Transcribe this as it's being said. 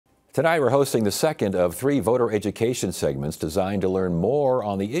Tonight we're hosting the second of 3 voter education segments designed to learn more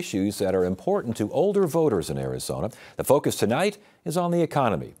on the issues that are important to older voters in Arizona. The focus tonight is on the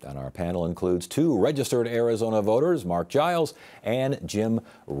economy, and our panel includes 2 registered Arizona voters, Mark Giles and Jim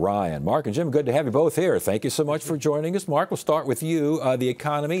Ryan. Mark and Jim, good to have you both here. Thank you so much for joining us. Mark, we'll start with you. The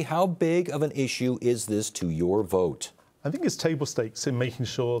economy, how big of an issue is this to your vote? I think it's table stakes in making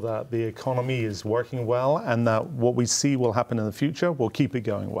sure that the economy is working well and that what we see will happen in the future will keep it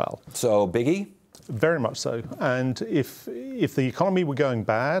going well. So, biggie? Very much so. And if the economy were going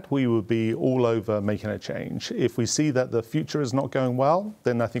bad, we would be all over making a change. If we see that the future is not going well,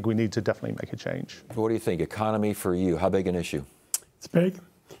 then I think we need to definitely make a change. What do you think? Economy for you, how big an issue? It's big.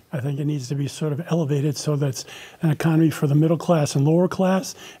 I think it needs to be sort of elevated so that's an economy for the middle class and lower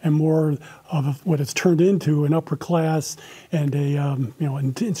class, and more of what it's turned into, an upper class and a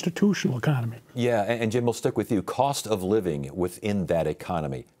an institutional economy. Yeah, and Jim, we'll stick with you. Cost of living within that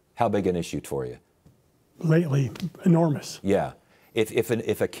economy, how big an issue for you? Lately, enormous. Yeah.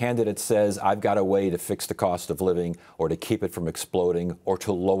 If a candidate says, I've got a way to fix the cost of living or to keep it from exploding or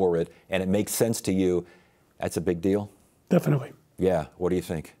to lower it, and it makes sense to you, that's a big deal? Definitely. Yeah. What do you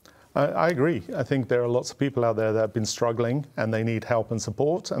think? I agree. I think there are lots of people out there that have been struggling and they need help and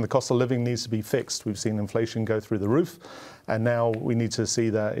support, and the cost of living needs to be fixed. We've seen inflation go through the roof, and now we need to see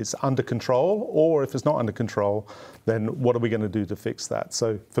that it's under control, or if it's not under control, then what are we going to do to fix that?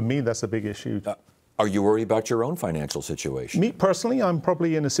 So for me, that's a big issue. Are you worried about your own financial situation? Me personally, I'm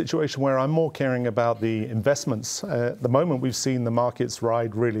probably in a situation where I'm more caring about the investments. At the moment, we've seen the markets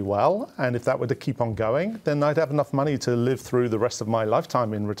ride really well, and if that were to keep on going, then I'd have enough money to live through the rest of my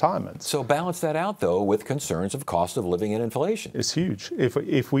lifetime in retirement. So balance that out, though, with concerns of cost of living and inflation. It's huge.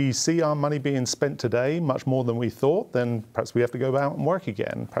 If we see our money being spent today much more than we thought, then perhaps we have to go out and work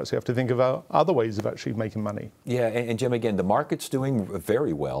again. Perhaps we have to think about other ways of actually making money. Yeah, and Jim, again, the market's doing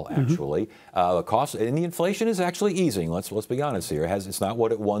very well, actually. And the inflation is actually easing. Let's be honest here. It's not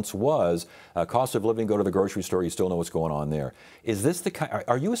what it once was. Cost of living, go to the grocery store, you still know what's going on there. Is this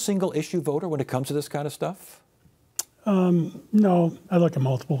are you a single issue voter when it comes to this kind of stuff? No, I look at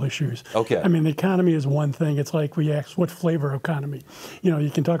multiple issues. Okay. I mean, the economy is one thing. It's like we ask, what flavor of economy? You know,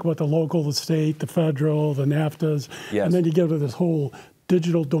 you can talk about the local, the state, the federal, the NAFTAs, yes. And then you go to this whole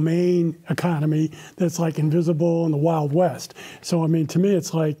digital domain economy that's like invisible in the Wild West. So, I mean, to me,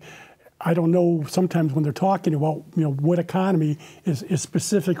 it's like, I don't know sometimes when they're talking about, what economy is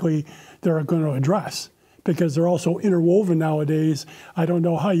specifically they're going to address, because they're also interwoven nowadays. I don't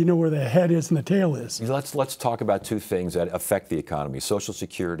know how you know where the head is and the tail is. Let's talk about 2 things that affect the economy, Social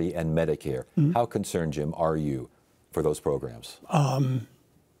Security and Medicare. Mm-hmm. How concerned, Jim, are you for those programs?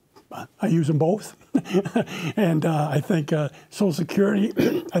 I use them both. And I think Social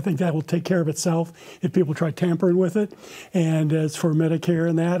Security, I think that will take care of itself if people try tampering with it. And as for Medicare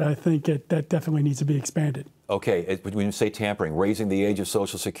and that, I think that definitely needs to be expanded. Okay, when you say tampering, raising the age of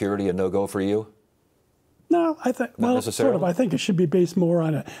Social Security a no-go for you? No, I think, well, sort of. I think it should be based more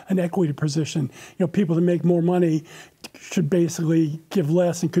on an equity position. People that make more money should basically give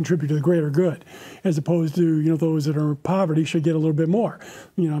less and contribute to the greater good, as opposed to, those that are in poverty should get a little bit more.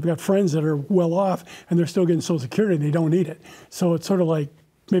 I've got friends that are well off and they're still getting Social Security and they don't need it. So it's sort of like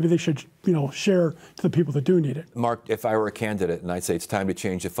maybe they should, share to the people that do need it. Mark, if I were a candidate and I'd say it's time to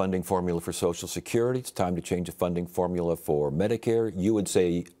change the funding formula for Social Security, it's time to change the funding formula for Medicare, you would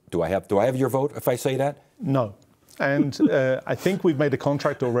say, do I have your vote if I say that? No. And I think we've made a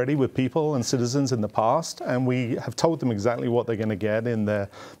contract already with people and citizens in the past, and we have told them exactly what they're going to get in their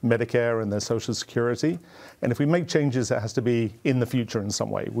Medicare and their Social Security. And if we make changes, it has to be in the future in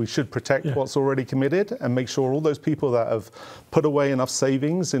some way. We should protect what's already committed and make sure all those people that have put away enough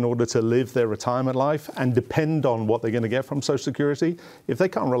savings in order to live their retirement life and depend on what they're going to get from Social Security, if they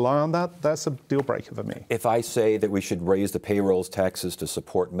can't rely on that, that's a deal breaker for me. If I say that we should raise the payrolls taxes to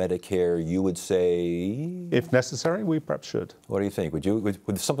support Medicare, you would say? If necessary, we perhaps should. What do you think?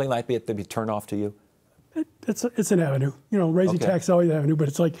 Would something like that be turned off to you? It's an avenue. Raising tax is always an avenue, but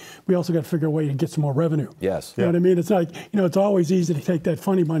it's like we also got to figure a way to get some more revenue. Yes. You know what I mean? It's like, it's always easy to take that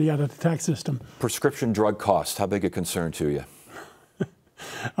funny money out of the tax system. Prescription drug costs, how big a concern to you?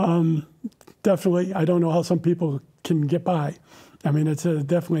 Definitely. I don't know how some people can get by. I mean, it's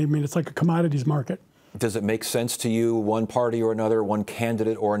it's like a commodities market. Does it make sense to you, one party or another, one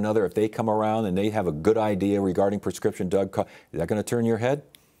candidate or another, if they come around and they have a good idea regarding prescription drug costs, is that going to turn your head?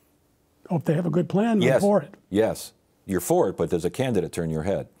 Oh, if they have a good plan, yes. I'm for it. Yes, you're for it, but does a candidate turn your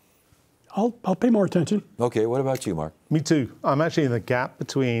head? I'll pay more attention. Okay, what about you, Mark? Me too. I'm actually in the gap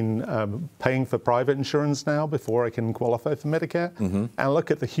between paying for private insurance now before I can qualify for Medicare, and look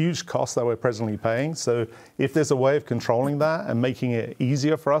at the huge costs that we're presently paying. So if there's a way of controlling that and making it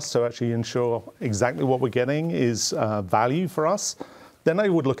easier for us to actually ensure exactly what we're getting is value for us, then I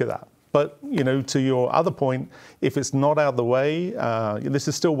would look at that. But, you know, to your other point, if it's not out of the way, this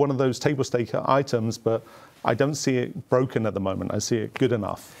is still one of those table stake items, but I don't see it broken at the moment. I see it good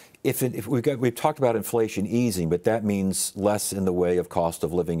enough. If we've talked about inflation easing, but that means less in the way of cost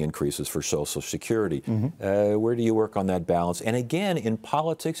of living increases for Social Security. Where do you work on that balance? And again, in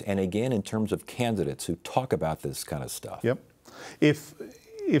politics, and again, in terms of candidates who talk about this kind of stuff. Yep.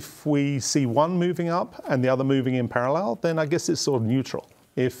 If we see one moving up and the other moving in parallel, then I guess it's sort of neutral.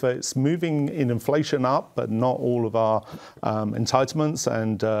 If it's moving in inflation up, but not all of our entitlements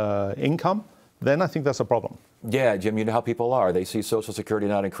and income, then I think that's a problem. Yeah, Jim, you know how people are. They see Social Security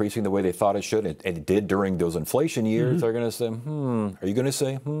not increasing the way they thought it should, and it did during those inflation years. They're going to say, Are you going to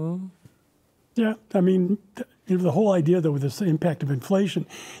say, Yeah, I mean, you know, the whole idea, though, with this impact of inflation,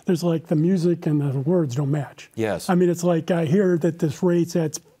 there's like the music and the words don't match. Yes. I mean, it's like I hear that this rate's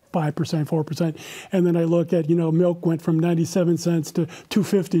at 5%, 4%, and then I look at, you know, milk went from 97 cents to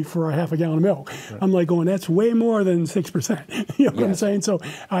 $2.50 for a half a gallon of milk. Right. I'm like going, that's way more than 6%. You know what I'm saying? So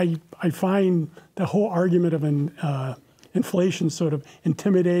I find the whole argument of inflation sort of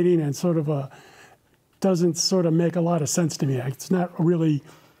intimidating and sort of doesn't sort of make a lot of sense to me. It's not really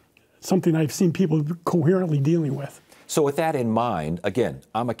something I've seen people coherently dealing with. So with that in mind, again,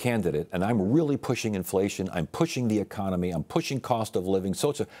 I'm a candidate and I'm really pushing inflation. I'm pushing the economy. I'm pushing cost of living.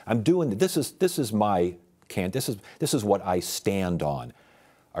 So I'm doing this is my this is what I stand on.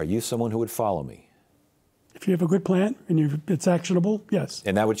 Are you someone who would follow me? If you have a good plan and it's actionable, yes.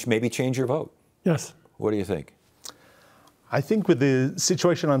 And that would maybe change your vote. Yes. What do you think? I think with the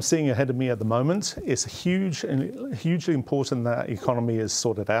situation I'm seeing ahead of me at the moment, it's hugely important that the economy is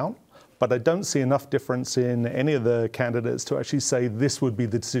sorted out. But I don't see enough difference in any of the candidates to actually say this would be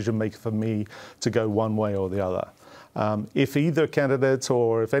the decision maker for me to go one way or the other. If either candidate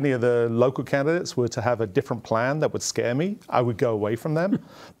or if any of the local candidates were to have a different plan that would scare me, I would go away from them.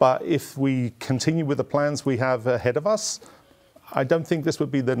 But if we continue with the plans we have ahead of us, I don't think this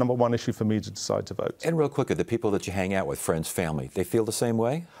would be the #1 issue for me to decide to vote. And real quick, the people that you hang out with, friends, family, they feel the same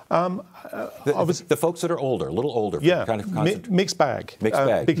way? The folks that are older, a little older. Yeah, kind of mixed bag. Mixed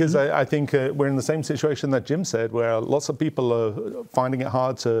bag. Because I think we're in the same situation that Jim said, where lots of people are finding it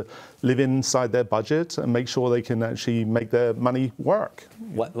hard to live inside their budget and make sure they can actually make their money work.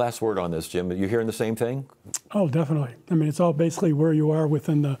 Last word on this, Jim. Are you hearing the same thing? Oh, definitely. I mean, it's all basically where you are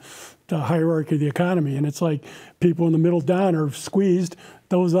within the hierarchy of the economy. And it's like people in the middle down are squeezed,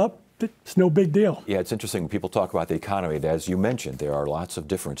 those up, it's no big deal. Yeah, it's interesting when people talk about the economy. As you mentioned, there are lots of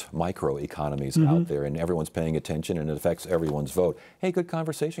different micro-economies out there, and everyone's paying attention, and it affects everyone's vote. Hey, good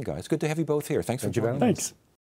conversation, guys. Good to have you both here. Thanks for joining us. Thanks.